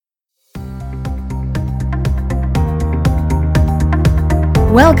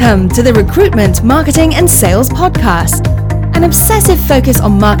Welcome to the Recruitment, Marketing and Sales Podcast. An obsessive focus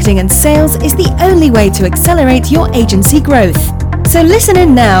on marketing and sales is the only way to accelerate your agency growth. So listen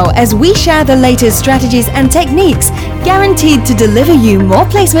in now as we share the latest strategies and techniques guaranteed to deliver you more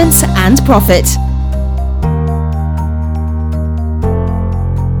placements and profit.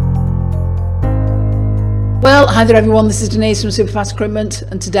 Well, hi there everyone, this is Denise from Superfast Recruitment,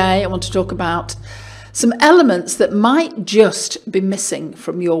 and today I want to talk about some elements that might just be missing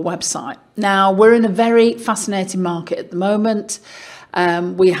from your website. Now, we're in a very fascinating market at the moment.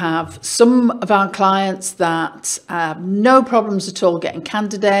 We have some of our clients that have no problems at all getting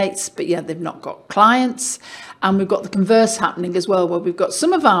candidates, but yeah, they've not got clients. And we've got the converse happening as well, where we've got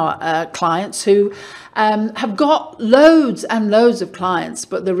some of our clients who have got loads and loads of clients,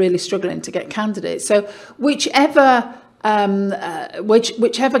 but they're really struggling to get candidates. So whichever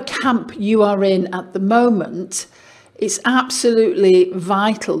camp you are in at the moment, it's absolutely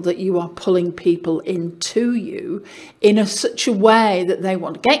vital that you are pulling people into you in such a way that they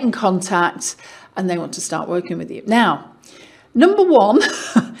want to get in contact and they want to start working with you. Now, number one,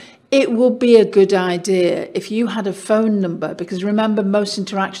 it will be a good idea if you had a phone number, because remember, most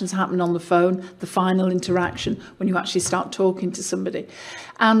interactions happen on the phone, the final interaction, when you actually start talking to somebody.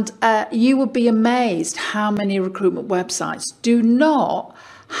 And you would be amazed how many recruitment websites do not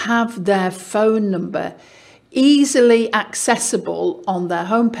have their phone number easily accessible on their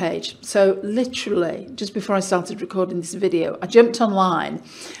homepage. So literally, just before I started recording this video, I jumped online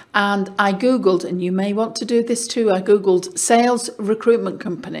and I Googled, and you may want to do this too, I Googled sales recruitment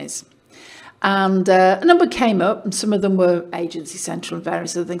companies. And a number came up, and some of them were Agency Central and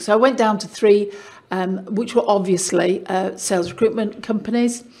various other things. So I went down to three, which were obviously sales recruitment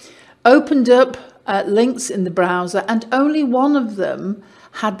companies, opened up links in the browser, and only one of them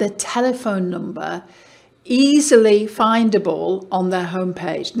had their telephone number easily findable on their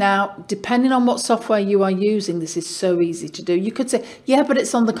homepage. Now, depending on what software you are using, this is so easy to do. You could say, yeah, but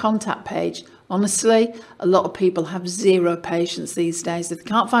it's on the contact page. Honestly, a lot of people have zero patience these days. If they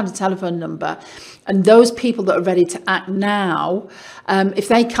can't find a telephone number, and those people that are ready to act now, if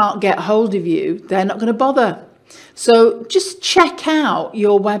they can't get hold of you, they're not going to bother. So just check out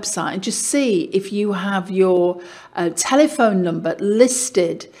your website and just see if you have your telephone number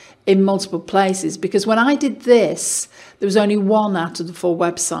listed in multiple places, because when I did this, there was only one out of the 4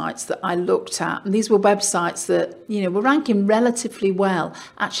 websites that I looked at, and these were websites that, you know, were ranking relatively well,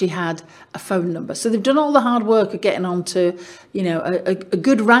 actually had a phone number. So they've done all the hard work of getting onto, you know, a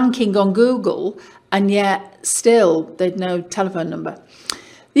good ranking on Google, and yet still they'd no telephone number.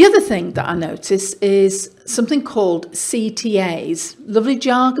 The other thing that I noticed is something called CTAs, lovely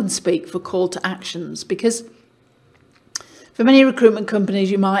jargon speak for call to actions, because for many recruitment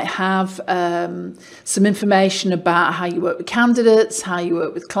companies, you might have some information about how you work with candidates, how you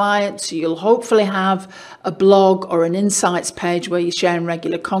work with clients. So you'll hopefully have a blog or an insights page where you're sharing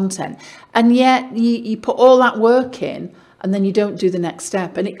regular content. And yet you put all that work in, and then you don't do the next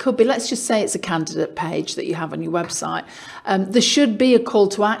step. And it could be, let's just say it's a candidate page that you have on your website. There should be a call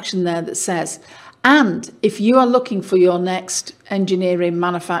to action there that says, and if you are looking for your next engineering,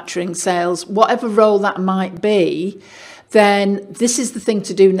 manufacturing, sales, whatever role that might be, then this is the thing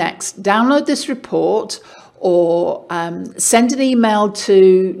to do next. Download this report, or send an email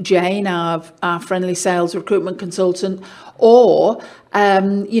to Jane, our friendly sales recruitment consultant, or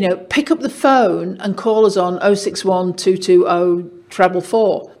pick up the phone and call us on 061 220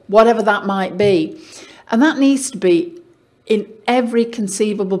 444, whatever that might be. And that needs to be in every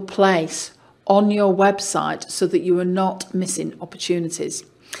conceivable place on your website so that you are not missing opportunities.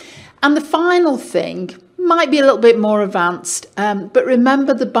 And the final thing might be a little bit more advanced, but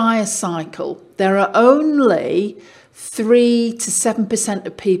remember the buyer cycle. There are only 3 to 7%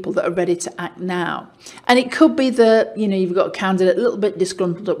 of people that are ready to act now. And it could be that, you know, you've got a candidate a little bit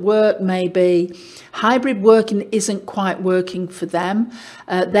disgruntled at work, maybe. Hybrid working isn't quite working for them.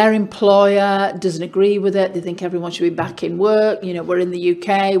 Their employer doesn't agree with it. They think everyone should be back in work. You know, we're in the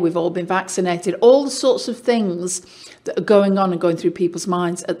UK, we've all been vaccinated, all the sorts of things that are going on and going through people's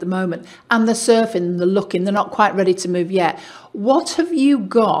minds at the moment. And they're surfing, they're looking, they're not quite ready to move yet. What have you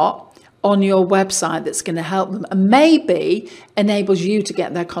got on your website that's going to help them and maybe enables you to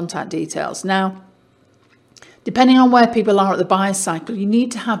get their contact details? Now, depending on where people are at the buyer cycle, you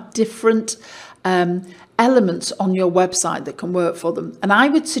need to have different elements on your website that can work for them. And I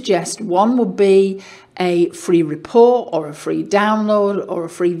would suggest one would be a free report or a free download or a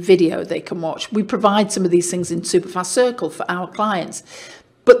free video they can watch. We provide some of these things in Superfast Circle for our clients.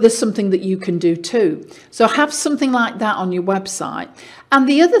 but there's something that you can do too. So have something like that on your website. And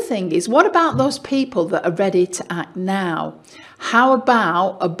the other thing is, what about those people that are ready to act now? How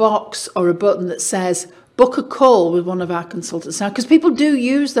about a box or a button that says, book a call with one of our consultants now? Because people do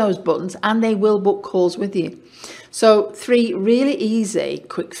use those buttons and they will book calls with you. So 3 really easy,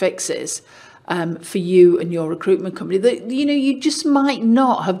 quick fixes for you and your recruitment company that you just might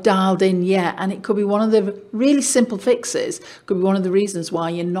not have dialed in yet, and it could be one of the really simple fixes, could be one of the reasons why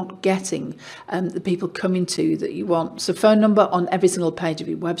you're not getting the people coming to you that you want. So phone number on every single page of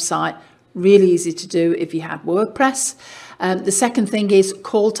your website, really easy to do if you had WordPress. The second thing is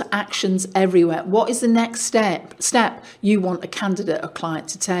call to actions everywhere. What is the next step you want a candidate or client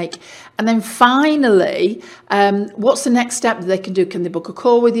to take? And then finally, what's the next step that they can do? Can they book a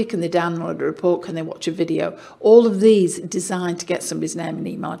call with you? Can they download a report? Can they watch a video? All of these designed to get somebody's name and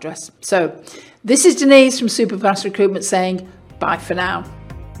email address. So this is Denise from Superfast Recruitment saying bye for now.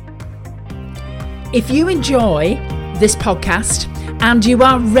 If you enjoy this podcast and you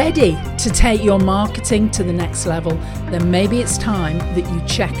are ready to take your marketing to the next level, then maybe it's time that you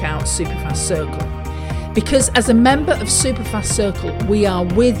check out Superfast Circle. Because as a member of Superfast Circle, we are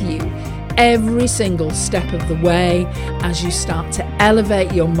with you every single step of the way as you start to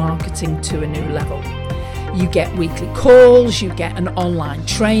elevate your marketing to a new level. You get weekly calls, you get an online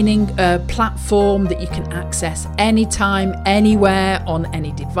training platform that you can access anytime, anywhere, on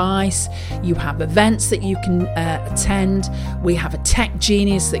any device. You have events that you can attend. We have a tech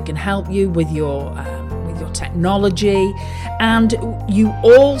genius that can help you with your technology. And you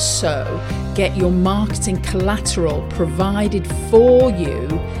also get your marketing collateral provided for you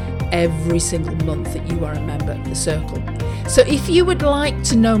every single month that you are a member of the Circle. So if you would like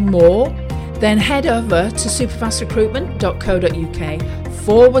to know more, then head over to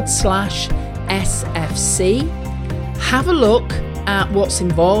superfastrurecruitment.co.uk/SFC. Have a look at what's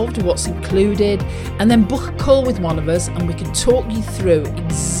involved, what's included, and then book a call with one of us and we can talk you through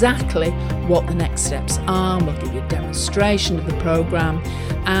exactly what the next steps are. We'll give you a demonstration of the program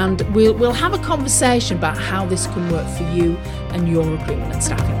and we'll have a conversation about how this can work for you and your recruitment and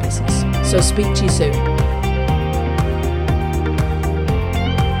staffing business. So speak to you soon.